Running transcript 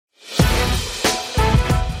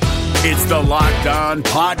It's the Locked On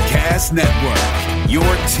Podcast Network, your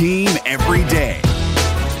team every day.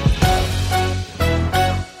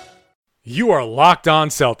 You are Locked On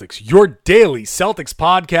Celtics, your daily Celtics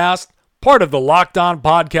podcast, part of the Locked On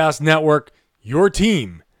Podcast Network, your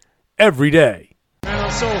team every day. Man, I'm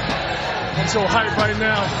so hyped right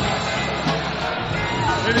now.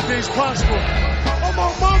 Anything's possible. Oh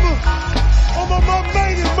my mama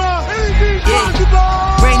made it, ma. Anything's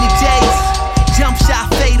possible. Rainy days, jump shot,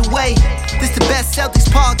 fade away. This the best Celtics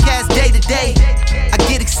podcast day to day. I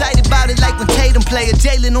get excited about it like when Tatum play, or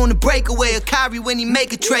Jalen on the breakaway, or Kyrie when he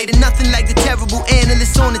make a trade. And nothing like the terrible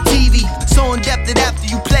analysts on the TV. So in depth that after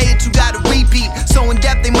you play it, you gotta repeat. So in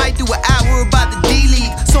depth they might do an hour about the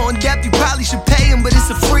D-League. So in depth you probably should pay him, but it's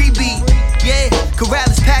a freebie. Yeah,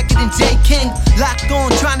 Karalis, Packard, and J. King locked on,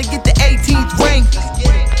 trying to get the 18th ring.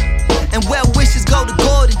 And well wishes go to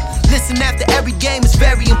Gordon. Listen after every game is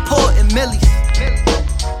very important, Millies.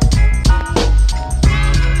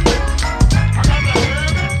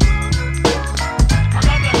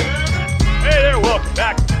 Hey there, welcome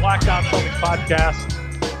back to the Locked On Celtics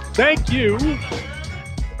podcast. Thank you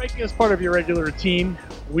for making us part of your regular routine.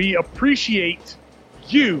 We appreciate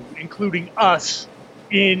you including us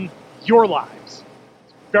in your lives.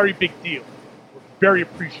 It's a very big deal. We're very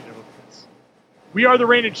appreciative of this. We are the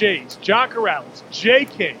Rain of Jays, John Karalis, J.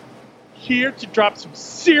 King, here to drop some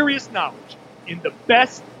serious knowledge in the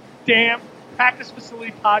best damn practice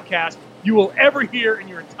facility podcast you will ever hear in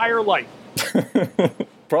your entire life.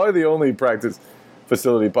 Probably the only practice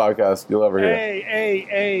facility podcast you'll ever hear.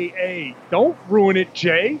 Hey. Don't ruin it,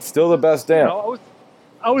 Jay. Still the best damn. You know,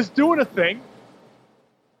 I was doing a thing.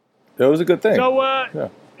 It was a good thing. So, yeah,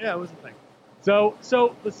 it was a thing. So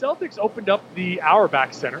the Celtics opened up the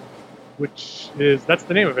Auerbach Center, that's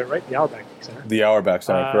the name of it, right? The Auerbach Center. The Auerbach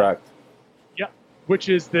Center, correct. Yeah, which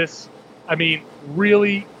is this,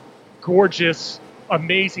 really gorgeous,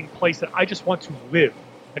 amazing place that I just want to live.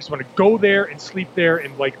 I just want to go there and sleep there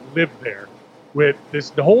and live there with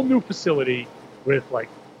the whole new facility with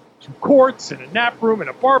 2 courts and a nap room and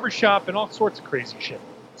a barber shop and all sorts of crazy shit.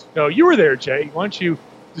 So you were there, Jay. Why don't you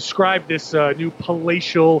describe this new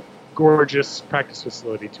palatial, gorgeous practice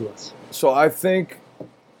facility to us? So I think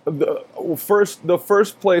the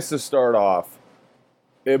first place to start off,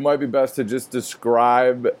 it might be best to just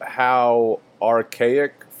describe how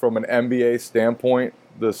archaic from an NBA standpoint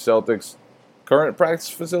the Celtics' current practice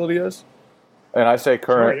facility is. And I say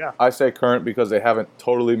current. Sure, yeah. I say current because they haven't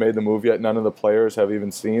totally made the move yet. None of the players have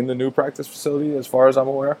even seen the new practice facility, as far as I'm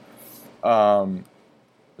aware.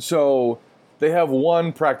 So they have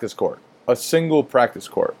one practice court, a single practice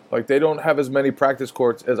court. They don't have as many practice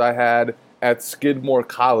courts as I had at Skidmore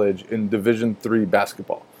College in Division III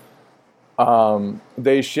basketball.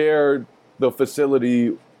 They shared the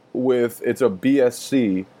facility with, it's a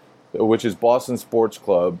BSC, which is Boston Sports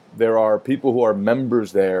Club. There are people who are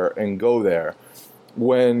members there and go there.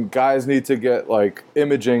 When guys need to get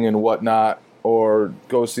imaging and whatnot, or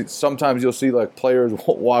go see, sometimes you'll see players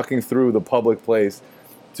walking through the public place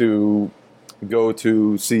to go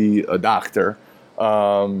to see a doctor.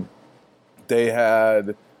 They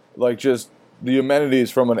had just the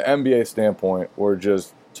amenities from an NBA standpoint were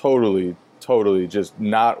just totally just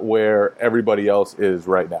not where everybody else is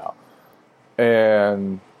right now.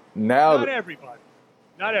 And now not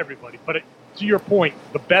everybody, but to your point,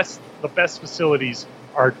 the best facilities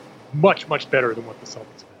are much better than what the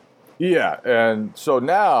Celtics have. Yeah, and so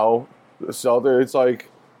now the Celtics, it's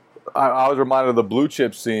I was reminded of the blue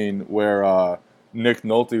chip scene where Nick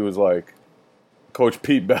Nolte was Coach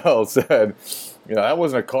Pete Bell said, that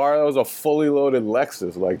wasn't a car, that was a fully loaded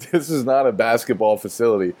Lexus. This is not a basketball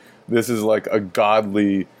facility. This is a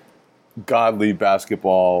godly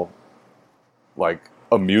basketball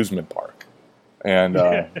amusement park. And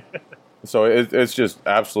so it's just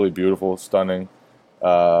absolutely beautiful, stunning.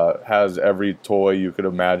 Has every toy you could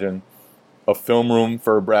imagine. A film room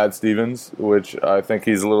for Brad Stevens, which I think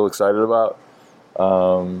he's a little excited about.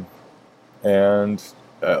 And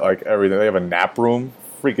everything. They have a nap room,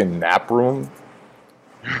 freaking nap room.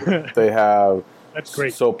 They have. That's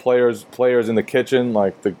great. So players in the kitchen,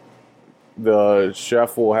 the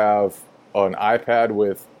chef will have an iPad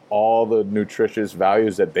with all the nutritious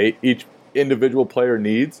values that each individual player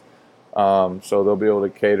needs. So they'll be able to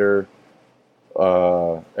cater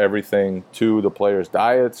everything to the players'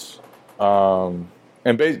 diets. And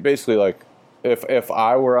basically, if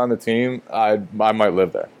I were on the team, I might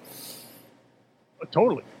live there.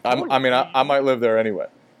 Totally. I might live there anyway.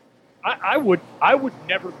 I would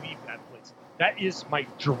never leave that place. That is my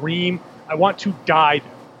dream. I want to die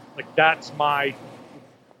there. That's my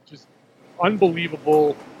just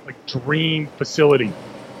unbelievable dream facility.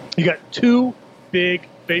 You got two big,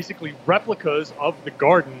 basically replicas of the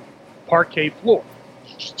Garden parquet floor.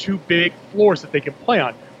 Just two big floors that they can play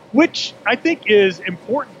on, which I think is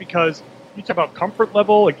important because you talk about comfort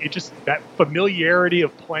level, like it just that familiarity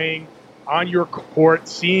of playing on your court,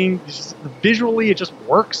 seeing just visually, it just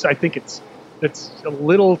works. I think it's a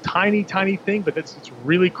little tiny thing, but it's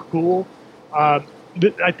really cool. I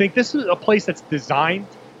think this is a place that's designed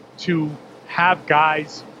to have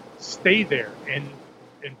guys stay there and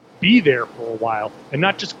be there for a while, and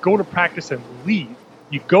not just go to practice and leave.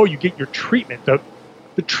 You go, you get your treatment.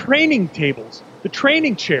 The training tables, the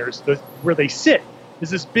training chairs, where they sit,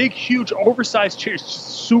 is this big, huge, oversized chair. It's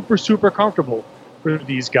just super comfortable for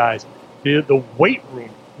these guys. The weight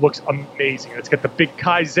room looks amazing. It's got the big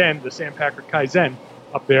Kaizen, the Sam Packard Kaizen,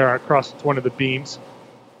 up there across one of the beams.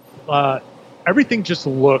 Everything just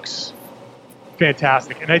looks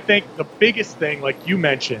fantastic. And I think the biggest thing, like you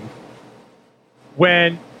mentioned,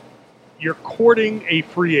 when you're courting a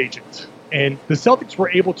free agent, and the Celtics were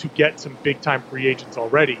able to get some big-time free agents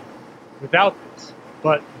already without this.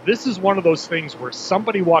 But this is one of those things where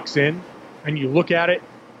somebody walks in and you look at it,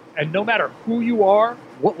 and no matter who you are,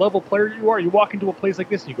 what level player you are, you walk into a place like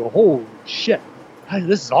this and you go, holy shit,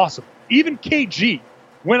 this is awesome. Even KG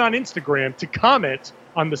went on Instagram to comment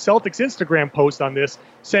on the Celtics Instagram post on this,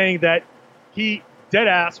 saying that he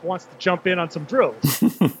deadass wants to jump in on some drills.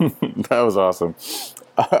 That was awesome.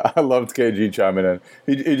 I loved KG chiming in.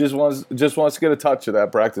 He just wants to get a touch of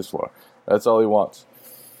that practice floor. That's all he wants.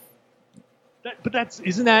 But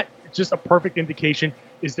isn't that just a perfect indication?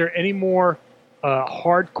 Is there any more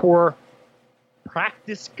hardcore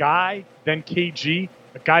practice guy than KG?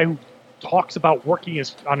 A guy who talks about working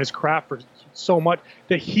on his craft for so much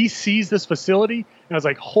that he sees this facility and I was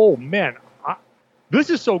like, oh man, this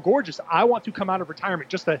is so gorgeous. I want to come out of retirement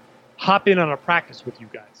just to hop in on a practice with you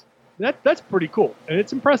guys. That's pretty cool, and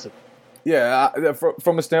it's impressive. Yeah,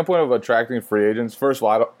 from a standpoint of attracting free agents, first of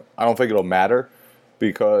all, I don't think it'll matter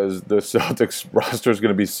because the Celtics roster is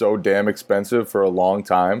going to be so damn expensive for a long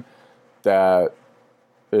time that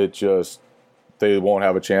they won't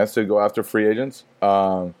have a chance to go after free agents.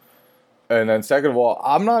 And then second of all,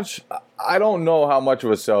 I don't know how much of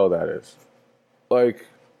a sell that is. Like,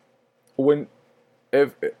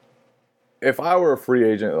 if I were a free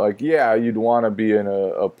agent, like, yeah, you'd want to be in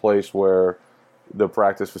a place where the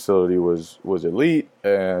practice facility was elite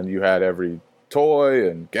and you had every toy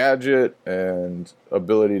and gadget and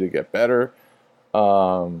ability to get better.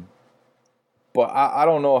 But I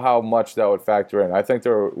don't know how much that would factor in. I think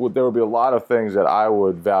there would be a lot of things that I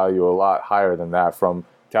would value a lot higher than that, from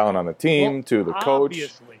talent on the team to the coach.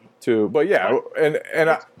 But yeah, and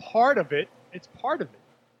it's part of it. It's part of it.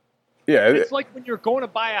 Yeah, it's like when you're going to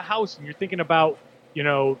buy a house and you're thinking about,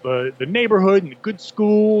 the neighborhood and the good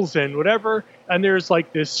schools and whatever, and there's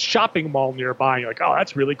like this shopping mall nearby, and you're like, oh,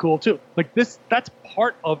 that's really cool too. Like that's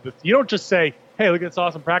part of the. You don't just say, hey, look at this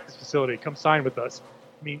awesome practice facility, come sign with us.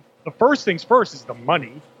 I mean, the first things first is the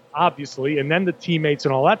money, obviously, and then the teammates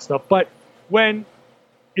and all that stuff. But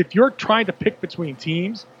if you're trying to pick between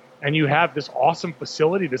teams and you have this awesome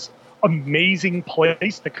facility, this amazing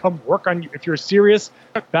place to come work on, if you're a serious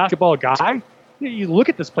basketball guy, you look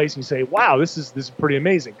at this place and you say, wow, this is pretty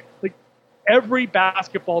amazing. Like, every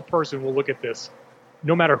basketball person will look at this,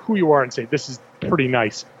 no matter who you are, and say, this is pretty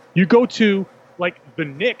nice. You go to, like, the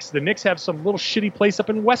Knicks have some little shitty place up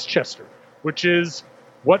in Westchester, which is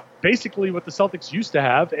basically what the Celtics used to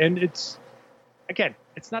have, and it's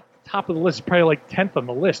not the top of the list. It's probably like 10th on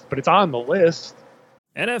the list, but it's on the list.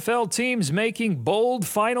 NFL teams making bold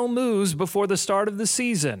final moves before the start of the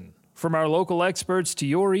season. From our local experts to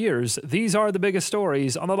your ears, these are the biggest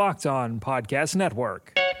stories on the Locked On Podcast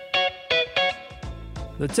Network.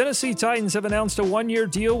 The Tennessee Titans have announced a one-year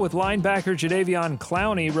deal with linebacker Jadeveon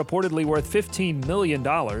Clowney, reportedly worth $15 million.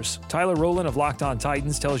 Tyler Rowland of Locked On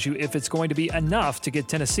Titans tells you if it's going to be enough to get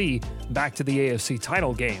Tennessee back to the AFC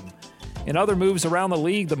title game. In other moves around the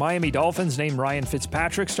league, the Miami Dolphins named Ryan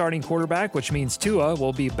Fitzpatrick starting quarterback, which means Tua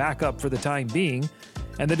will be back up for the time being.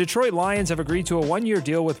 And the Detroit Lions have agreed to a one-year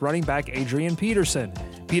deal with running back Adrian Peterson.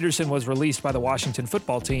 Peterson was released by the Washington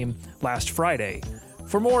football team last Friday.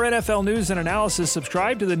 For more NFL news and analysis,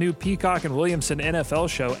 subscribe to the new Peacock and Williamson NFL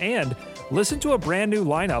show and listen to a brand new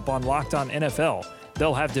lineup on Locked On NFL.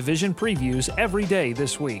 They'll have division previews every day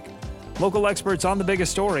this week. Local experts on the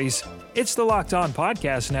biggest stories. It's the Locked On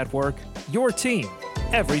Podcast Network, your team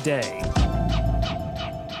every day.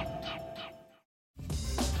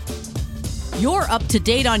 You're up to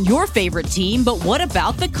date on your favorite team, but what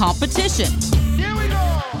about the competition? Here we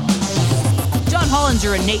go! John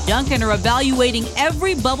Hollinger and Nate Duncan are evaluating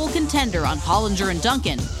every bubble contender on Hollinger and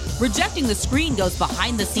Duncan. Rejecting the Screen goes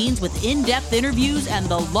behind the scenes with in-depth interviews, and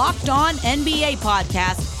the Locked On NBA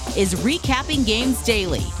podcast is recapping games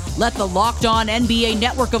daily. Let the Locked On NBA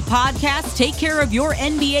network of podcasts take care of your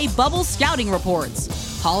NBA bubble scouting reports.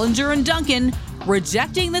 Hollinger and Duncan,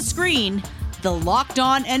 Rejecting the Screen, the Locked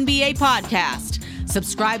On NBA podcast.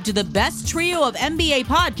 Subscribe to the best trio of NBA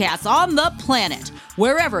podcasts on the planet,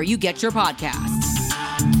 wherever you get your podcasts.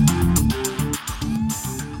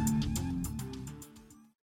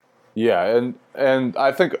 Yeah, and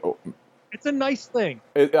I think It's a nice thing.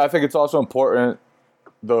 I think it's also important.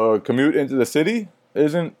 The commute into the city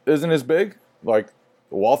isn't as big. Like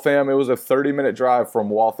Waltham, it was a 30-minute drive from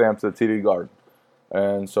Waltham to the TD Garden.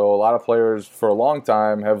 And so a lot of players for a long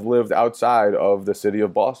time have lived outside of the city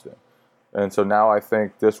of Boston. And so now I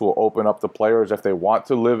think this will open up the players, if they want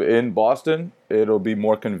to live in Boston, it'll be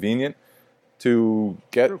more convenient to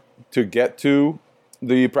get to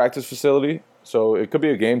the practice facility. So it could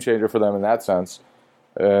be a game changer for them in that sense.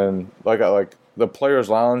 And like the players'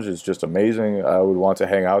 lounge is just amazing. I would want to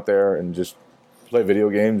hang out there and just play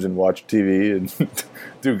video games and watch TV and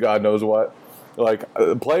do God knows what. Like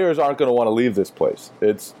players aren't going to want to leave this place.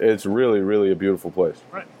 It's really, really a beautiful place.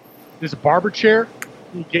 Right. There's a barber chair.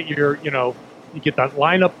 You get you get that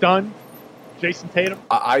lineup done. Jason Tatum.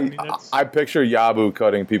 I picture Yabu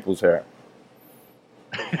cutting people's hair.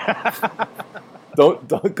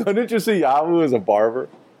 Couldn't you see Yabu as a barber?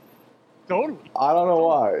 Totally. I don't know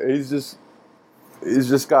why. He's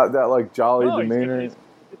just got that like jolly demeanor. He's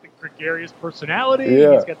got the gregarious personality.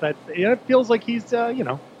 Yeah. He's got that. It feels like he's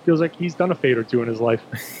done a fade or two in his life.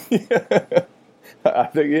 Yeah. I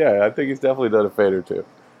think he's definitely done a fade or two.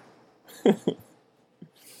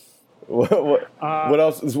 What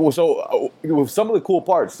else? So some of the cool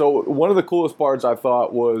parts. So one of the coolest parts I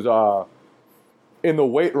thought was in the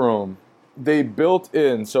weight room. They built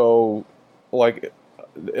in, so like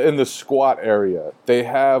in the squat area, they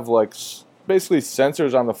have like basically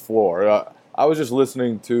sensors on the floor. I was just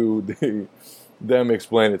listening to them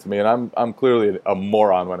explain it to me, and I'm clearly a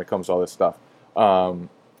moron when it comes to all this stuff.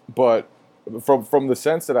 But from the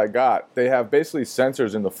sense that I got, they have basically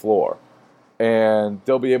sensors in the floor, and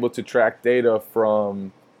they'll be able to track data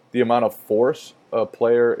from the amount of force a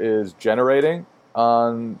player is generating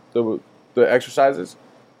on the exercises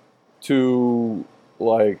to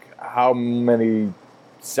like how many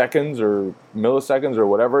seconds or milliseconds or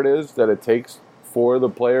whatever it is that it takes for the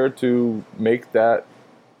player to make that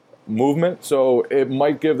movement. So it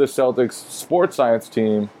might give the Celtics sports science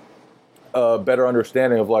team a better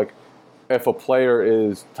understanding of like if a player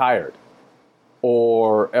is tired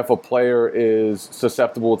or if a player is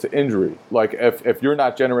susceptible to injury. Like if you're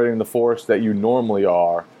not generating the force that you normally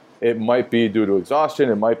are, it might be due to exhaustion,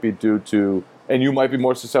 it might be due to, and you might be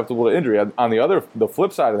more susceptible to injury. On the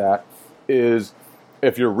flip side of that is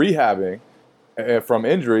if you're rehabbing from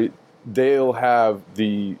injury, they'll have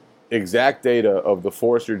the exact data of the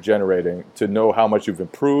force you're generating to know how much you've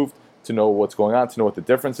improved, to know what's going on, to know what the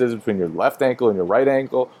difference is between your left ankle and your right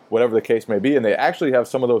ankle, whatever the case may be. And they actually have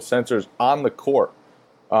some of those sensors on the court.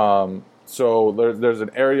 So there's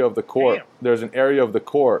an area of the court. Damn. There's an area of the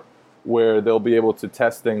court where they'll be able to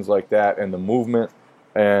test things like that and the movement,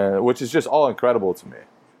 and which is just all incredible to me.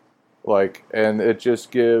 Like, and it just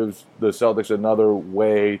gives the Celtics another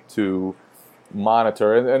way to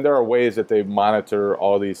monitor, and there are ways that they monitor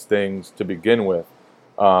all these things to begin with,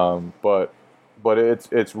 but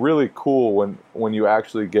it's really cool when you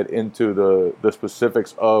actually get into the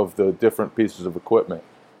specifics of the different pieces of equipment,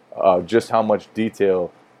 just how much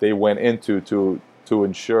detail they went into to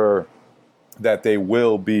ensure that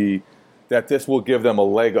this will give them a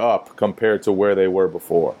leg up compared to where they were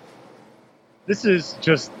before. This is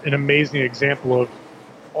just an amazing example of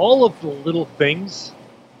all of the little things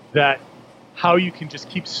that how you can just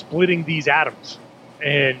keep splitting these atoms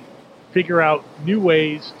and figure out new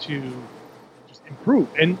ways to just improve.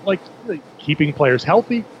 And like keeping players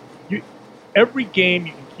healthy. Every game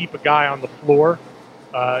you can keep a guy on the floor,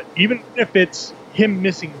 even if it's him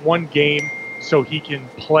missing one game so he can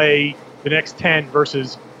play the next 10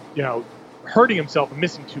 versus, hurting himself and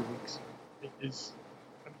missing 2 weeks. It's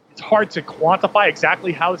hard to quantify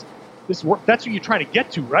exactly how this works. That's what you're trying to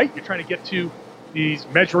get to, right? You're trying to get to these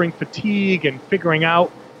measuring fatigue and figuring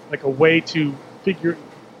out like a way to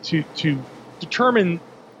determine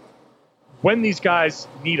when these guys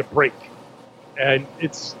need a break. And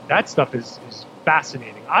that stuff is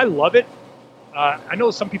fascinating. I love it. I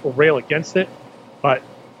know some people rail against it, but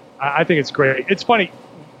I think it's great. It's funny.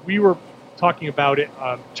 We were talking about it,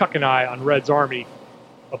 Chuck and I, on Red's Army,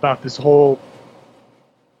 about this whole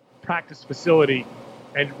practice facility.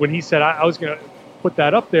 And when he said I was going to put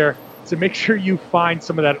that up there, So make sure you find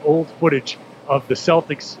some of that old footage of the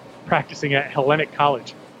Celtics practicing at Hellenic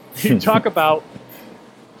College. You talk about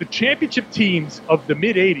the championship teams of the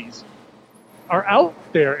mid-'80s are out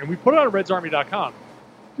there, and we put it on redsarmy.com.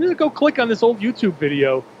 Just go click on this old YouTube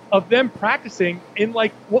video of them practicing in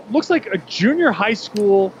like what looks like a junior high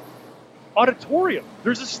school auditorium.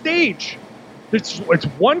 There's a stage. It's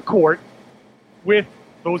one court with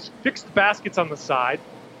those fixed baskets on the side,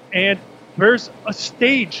 and there's a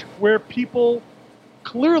stage where people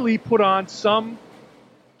clearly put on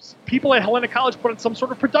people at Hellenic College put on some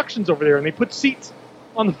sort of productions over there, and they put seats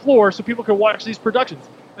on the floor so people can watch these productions.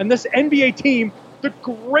 And this NBA team, the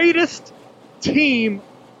greatest team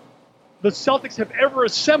the Celtics have ever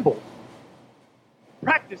assembled,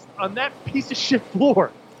 practiced on that piece of shit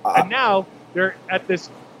floor. And now they're at this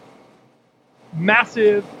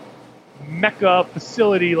massive mecca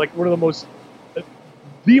facility, like one of the most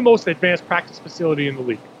advanced practice facility in the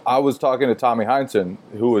league. I was talking to Tommy Heinsohn,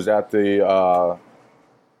 who was at the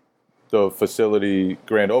facility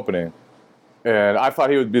grand opening, and I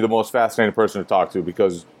thought he would be the most fascinating person to talk to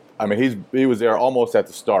because, I mean, he was there almost at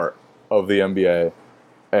the start of the NBA,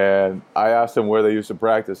 and I asked him where they used to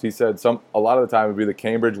practice. He said a lot of the time it would be the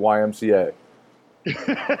Cambridge YMCA,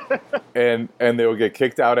 and they would get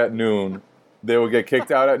kicked out at noon. They would get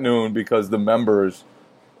kicked out at noon because the members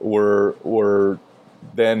were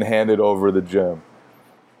then handed over the gym.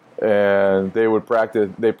 And they would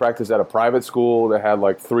practice. They practiced at a private school that had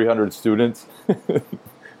like 300 students.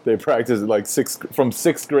 They practiced like from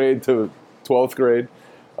 6th grade to 12th grade.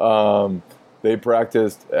 They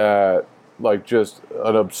practiced at like just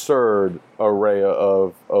an absurd array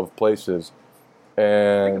of places.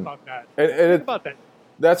 And Think about that. Think about that.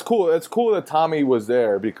 That's cool. It's cool that Tommy was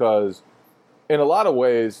there because, in a lot of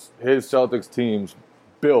ways, his Celtics teams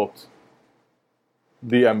built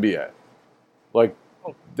the NBA. Like,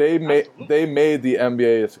 they made the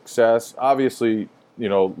NBA a success. Obviously, you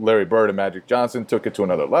know, Larry Bird and Magic Johnson took it to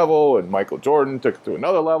another level, and Michael Jordan took it to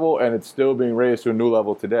another level, and it's still being raised to a new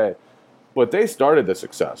level today. But they started the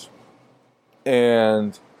success,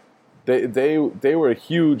 and they were a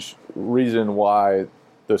huge reason why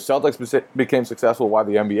the Celtics became successful, why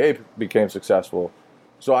the NBA became successful.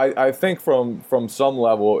 So I think from some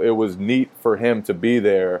level it was neat for him to be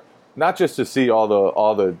there, not just to see all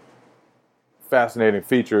the fascinating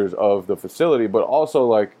features of the facility, but also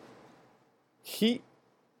like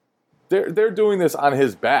they're doing this on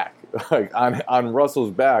his back, like on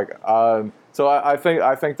Russell's back. So I think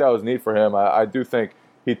that was neat for him. I do think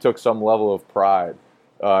he took some level of pride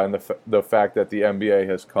in the fact that the NBA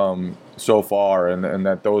has come so far, and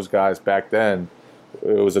that those guys back then,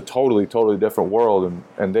 it was a totally different world,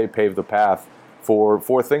 and they paved the path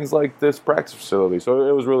for things like this practice facility. So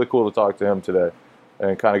it was really cool to talk to him today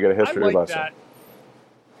and kind of get a history lesson.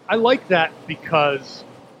 I like that because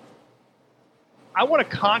I want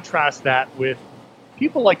to contrast that with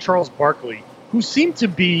people like Charles Barkley, who seem to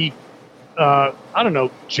be,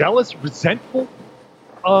 jealous, resentful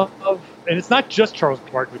of, and it's not just Charles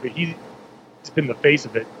Barkley, but he's been the face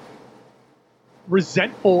of it,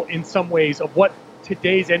 resentful in some ways of what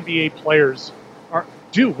today's NBA players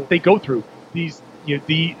what they go through.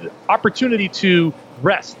 The opportunity to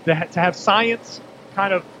rest, to have science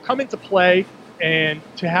kind of come into play, and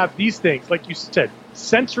to have these things, like you said,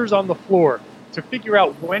 sensors on the floor to figure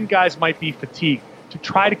out when guys might be fatigued, to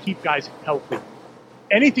try to keep guys healthy.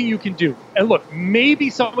 Anything you can do. And look, maybe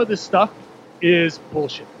some of this stuff is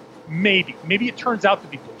bullshit. Maybe it turns out to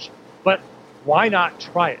be bullshit. But why not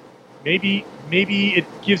try it? Maybe it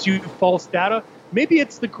gives you false data. Maybe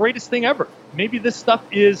it's the greatest thing ever. Maybe this stuff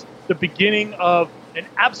is the beginning of an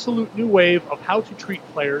absolute new wave of how to treat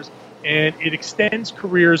players, and it extends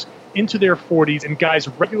careers into their 40s, and guys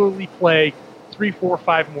regularly play 3, 4,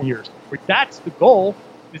 5 more years. But that's the goal,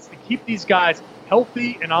 is to keep these guys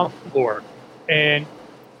healthy and on the floor. And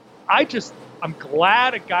I'm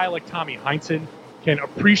glad a guy like Tommy Heinsohn can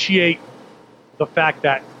appreciate the fact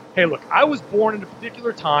that, hey, look, I was born in a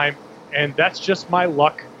particular time, and that's just my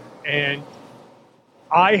luck, and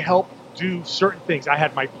I helped do certain things. I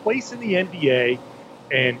had my place in the NBA,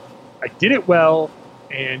 and I did it well,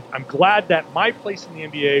 and I'm glad that my place in the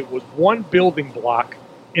NBA was one building block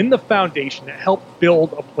in the foundation that helped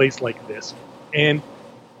build a place like this. And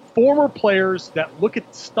former players that look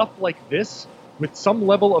at stuff like this with some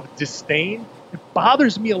level of disdain, it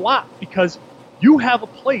bothers me a lot, because you have a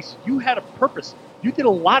place, you had a purpose, you did a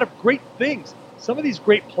lot of great things. Some of these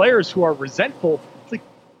great players who are resentful, it's like,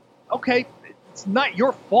 okay, it's not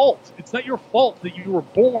your fault. It's not your fault that you were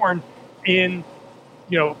born in,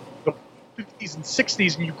 the 50s and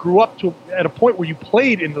 60s, and you grew up at a point where you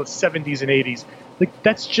played in the 70s and 80s. Like,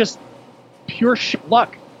 that's just pure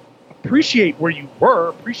luck. Appreciate where you were,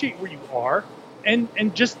 appreciate where you are,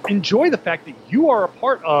 and just enjoy the fact that you are a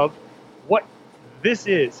part of what this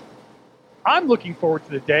is. I'm looking forward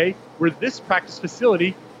to the day where this practice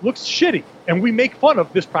facility looks shitty, and we make fun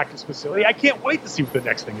of this practice facility. I can't wait to see what the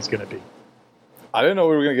next thing is going to be. I didn't know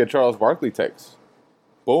we were going to get Charles Barkley takes.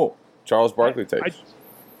 Boom. Charles Barkley takes.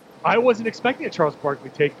 I wasn't expecting a Charles Barkley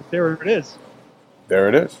take, but there it is. There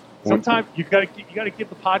it is. Sometimes you got to give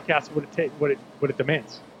the podcast what it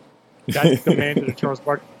demands. That's demanded a Charles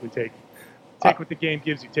Barkley take. Take what the game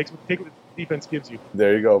gives you. Take what the defense gives you.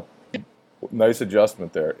 There you go. Nice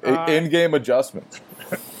adjustment there. In-game adjustment.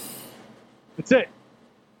 That's it.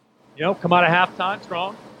 Come out of halftime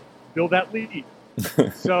strong, build that lead.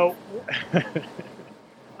 So,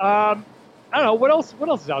 I don't know what else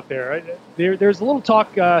is out there. There's a little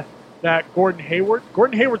talk that Gordon Hayward's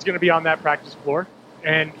going to be on that practice floor,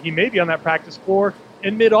 and he may be on that practice floor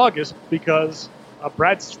in mid-August because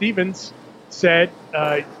Brad Stevens said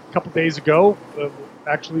a couple days ago,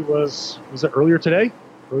 actually was it earlier today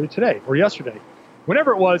or yesterday,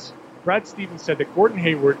 whenever it was, Brad Stevens said that Gordon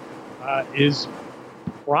Hayward is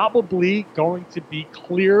probably going to be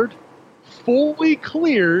fully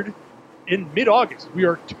cleared in mid-August. We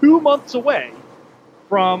are 2 months away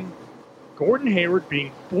from Gordon Hayward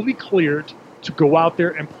being fully cleared to go out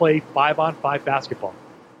there and play 5-on-5 basketball.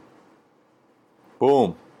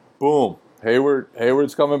 Boom. Boom.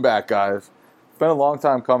 Hayward's coming back, guys. It's been a long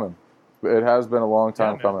time coming. It has been a long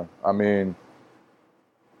time coming. I mean,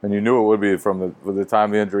 and you knew it would be from the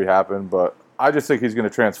time the injury happened, but I just think he's going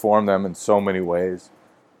to transform them in so many ways.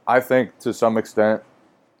 I think to some extent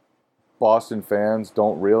Boston fans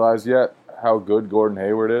don't realize yet how good Gordon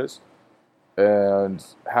Hayward is and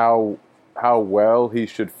how well he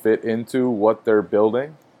should fit into what they're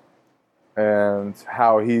building and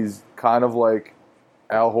how he's kind of like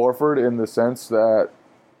Al Horford in the sense that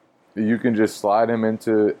you can just slide him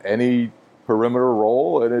into any perimeter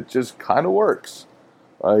role and it just kind of works.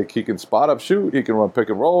 Like he can spot up shoot, he can run pick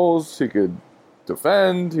and rolls, he could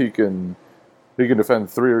defend, he can defend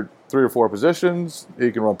three or four positions,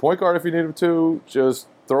 he can run point guard if you need him to. Just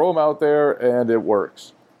throw him out there and it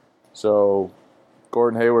works. So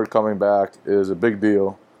Gordon Hayward coming back is a big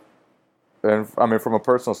deal. And I mean, from a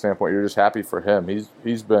personal standpoint, you're just happy for him.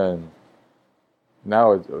 He's been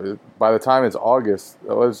now. By the time it's August,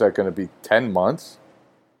 what is that going to be? 10 months.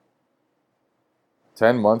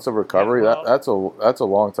 10 months of recovery. Yeah, that's a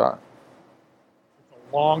long time.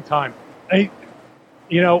 It's a long time.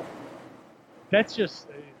 That's just.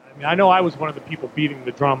 I mean, I know I was one of the people beating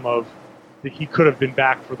the drum of that he could have been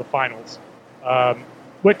back for the finals,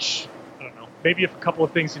 which I don't know. Maybe if a couple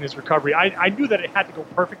of things in his recovery, I knew that it had to go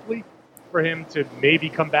perfectly for him to maybe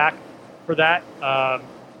come back for that.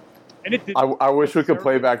 And it did. I wish we could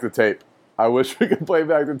play back the tape.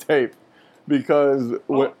 Because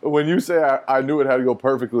when you say I knew it had to go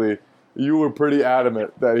perfectly, you were pretty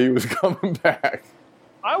adamant that he was coming back.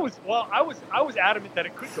 I was adamant that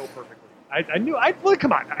it could go perfectly. I knew.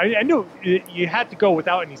 Come on. I knew you had to go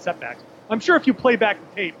without any setbacks. I'm sure if you play back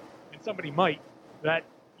the tape, and somebody might, that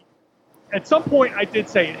at some point I did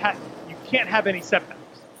say you can't have any setbacks.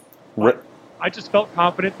 I just felt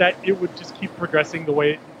confident that it would just keep progressing the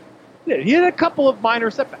way it did. He had a couple of minor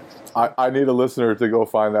setbacks. I need a listener to go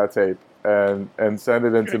find that tape and send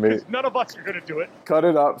it in to me. None of us are going to do it. Cut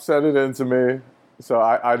it up, send it in to me. So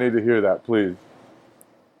I need to hear that, please.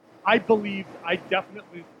 I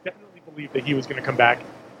definitely believed that he was going to come back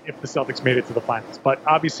if the Celtics made it to the finals. But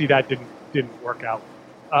obviously that didn't work out.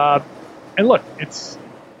 And look,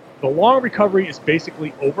 the long recovery is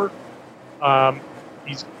basically over.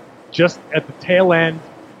 He's just at the tail end.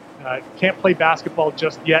 Can't play basketball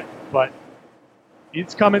just yet, but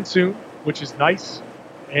it's coming soon, which is nice.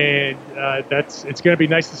 And it's going to be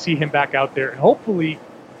nice to see him back out there. And hopefully,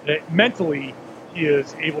 mentally, he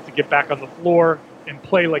is able to get back on the floor and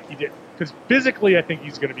play like he did. Because physically, I think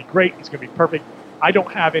he's going to be great. He's going to be perfect. I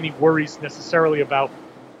don't have any worries necessarily about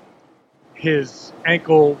his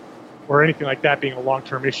ankle or anything like that being a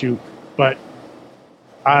long-term issue. But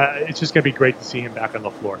it's just going to be great to see him back on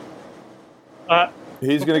the floor.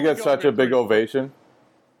 He's going to get such a big ovation.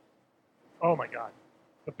 Oh, my God.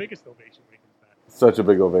 The biggest ovation when he comes back. Such a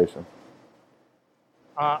big ovation.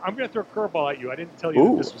 I'm going to throw a curveball at you. I didn't tell you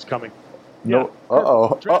that this was coming. No.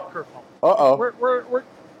 Uh-oh. Draft curveball. Uh-oh.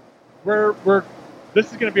 We're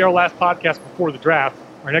this is going to be our last podcast before the draft.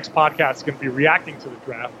 Our next podcast is going to be reacting to the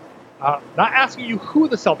draft. Not asking you who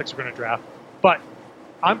the Celtics are going to draft, but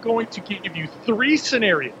I'm going to give you 3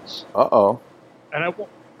 scenarios. Uh-oh. And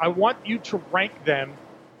I want you to rank them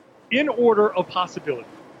in order of possibility.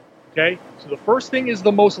 Okay? So the first thing is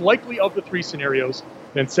the most likely of the three scenarios,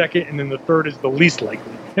 then second, and then the third is the least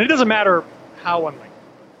likely. And it doesn't matter how unlikely.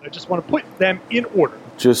 I just want to put them in order.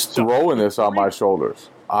 Just throwing this on my shoulders.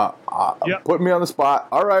 Put me on the spot.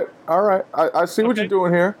 All right. I see what you're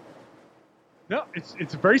doing here. No,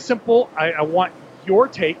 it's very simple. I want your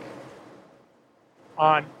take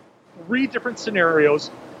on three different scenarios,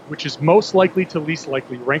 which is most likely to least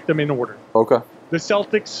likely. Rank them in order. Okay. The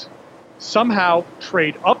Celtics somehow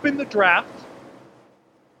trade up in the draft,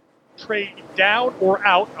 trade down or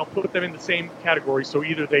out. I'll put them in the same category. So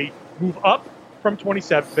either they move up from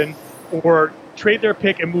 27 or trade their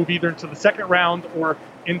pick and move either into the second round or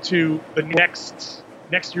into the next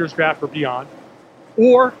year's draft or beyond,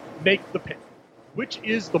 or make the pick. Which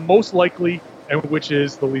is the most likely and which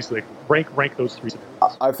is the least likely? Rank those three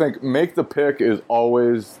scenarios. I think make the pick is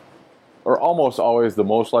always, or almost always, the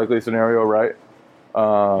most likely scenario, right?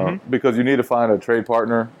 Because you need to find a trade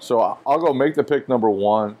partner. So I'll go make the pick number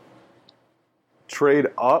one. Trade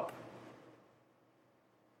up.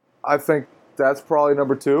 I think that's probably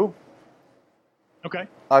number two. Okay.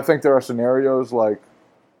 I think there are scenarios like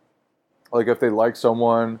if they like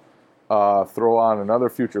someone, throw on another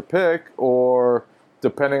future pick, or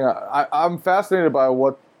depending on, I'm fascinated by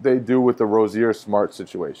what they do with the Rozier Smart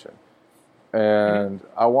situation, and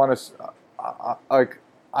I want to,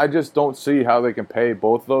 I just don't see how they can pay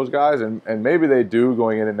both of those guys, and maybe they do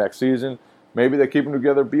going into next season. Maybe they keep them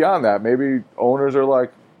together beyond that. Maybe owners are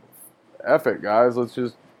like, F it, guys, let's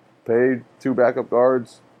just pay two backup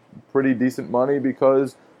guards pretty decent money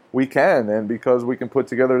because we can, and because we can put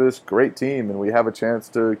together this great team, and we have a chance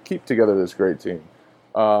to keep together this great team.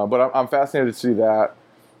 But I'm fascinated to see that.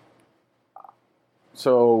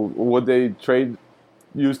 So would they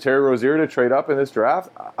use Terry Rozier to trade up in this draft?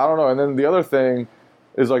 I don't know. And then the other thing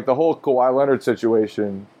is like the whole Kawhi Leonard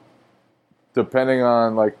situation, depending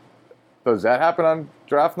on does that happen on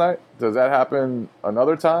draft night? Does that happen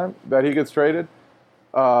another time that he gets traded?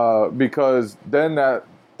 Because then that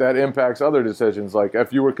impacts other decisions. Like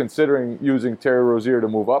if you were considering using Terry Rozier to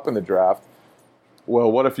move up in the draft,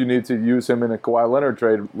 well, what if you need to use him in a Kawhi Leonard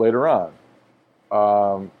trade later on?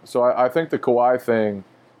 So I think the Kawhi thing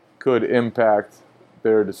could impact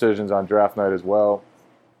their decisions on draft night as well.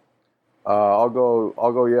 I'll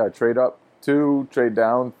go. Yeah, trade up 2, trade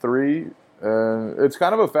down 3. And it's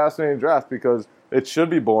kind of a fascinating draft because it should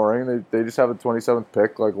be boring. They just have a 27th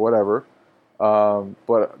pick, whatever.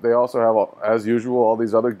 But they also have, as usual, all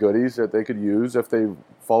these other goodies that they could use if they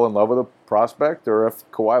fall in love with a prospect, or if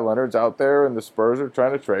Kawhi Leonard's out there and the Spurs are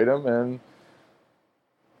trying to trade him. And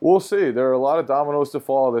we'll see. There are a lot of dominoes to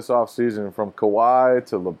fall this offseason, from Kawhi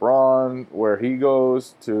to LeBron, where he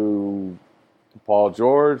goes, to Paul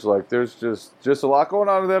George. There's just a lot going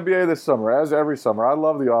on in the NBA this summer, as every summer. I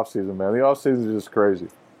love the offseason, man. The offseason is just crazy.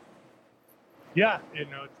 Yeah, it's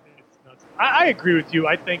nuts. I agree with you.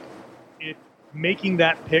 I think making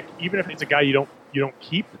that pick, even if it's a guy you don't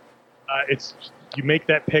keep, you make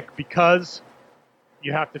that pick because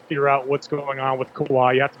you have to figure out what's going on with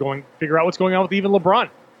Kawhi. You have to go and figure out what's going on with even LeBron,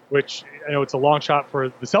 which I know it's a long shot for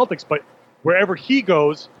the Celtics, but wherever he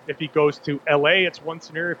goes, if he goes to LA, it's one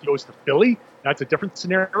scenario. If he goes to Philly, that's a different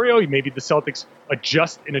scenario. Maybe the Celtics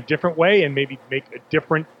adjust in a different way and maybe make a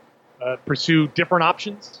different, pursue different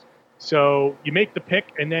options. So you make the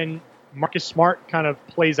pick, and then Marcus Smart kind of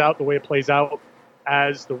plays out the way it plays out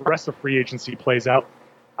as the rest of free agency plays out.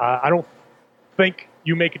 I don't think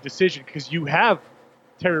you make a decision because you have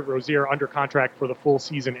Terry Rozier under contract for the full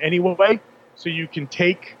season anyway, so you can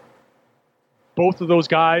take both of those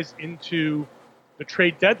guys into the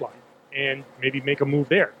trade deadline and maybe make a move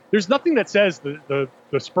there. There's nothing that says the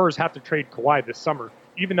Spurs have to trade Kawhi this summer,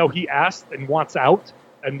 even though he asked and wants out,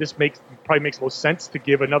 and this probably makes most sense to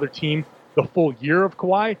give another team the full year of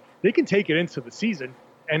Kawhi. They can take it into the season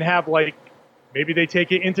and have maybe they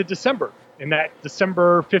take it into December, in that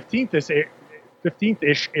December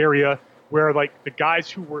 15th-ish area where the guys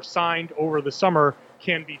who were signed over the summer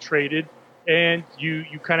can be traded, and you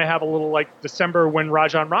kind of have a little December when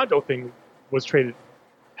Rajon Rondo thing was traded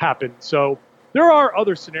happen. So there are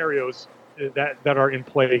other scenarios that are in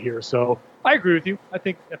play here. So I agree with you. I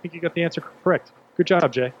think you got the answer correct. Good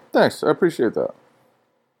job, Jay. Thanks. I appreciate that.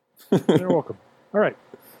 You're welcome. All right.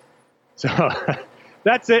 So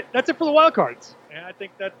that's it. That's it for the wild cards. And I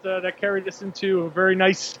think that carried us into a very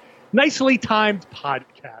nicely timed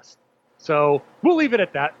podcast. So we'll leave it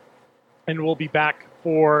at that, and we'll be back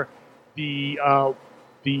for the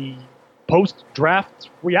post-draft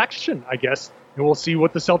reaction, I guess, and we'll see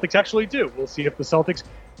what the Celtics actually do. We'll see if the Celtics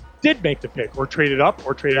did make the pick, or traded up,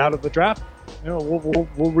 or traded out of the draft.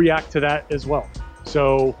 We'll react to that as well.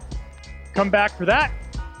 So come back for that,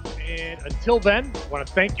 And until then, I want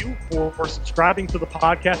to thank you for subscribing to the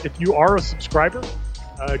podcast. If you are a subscriber,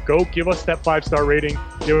 go give us that 5-star rating.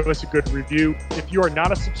 Give us a good review. If you are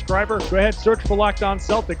not a subscriber, go ahead, search for Locked On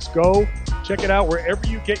Celtics. Go check it out wherever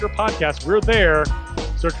you get your podcast. We're there.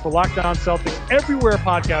 Search for Locked On Celtics everywhere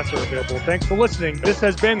podcasts are available. Thanks for listening. This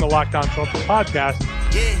has been the Locked On Celtics podcast.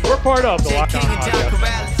 We're part of the Locked On podcast.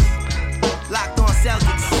 Karalis, Locked On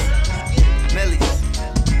Celtics. Millies.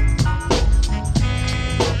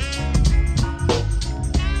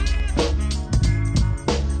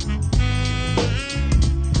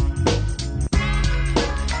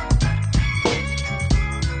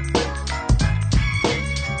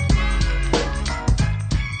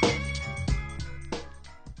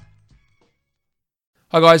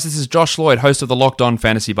 Hi guys, this is Josh Lloyd, host of the Locked On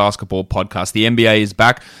Fantasy Basketball podcast. The NBA is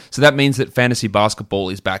back, so that means that fantasy basketball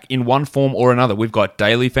is back in one form or another. We've got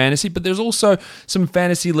daily fantasy, but there's also some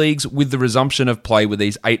fantasy leagues with the resumption of play with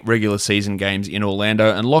these 8 regular season games in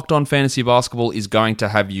Orlando, and Locked On Fantasy Basketball is going to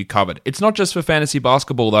have you covered. It's not just for fantasy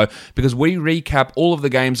basketball though, because we recap all of the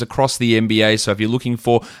games across the NBA, so if you're looking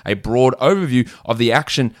for a broad overview of the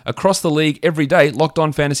action across the league every day, Locked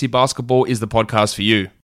On Fantasy Basketball is the podcast for you.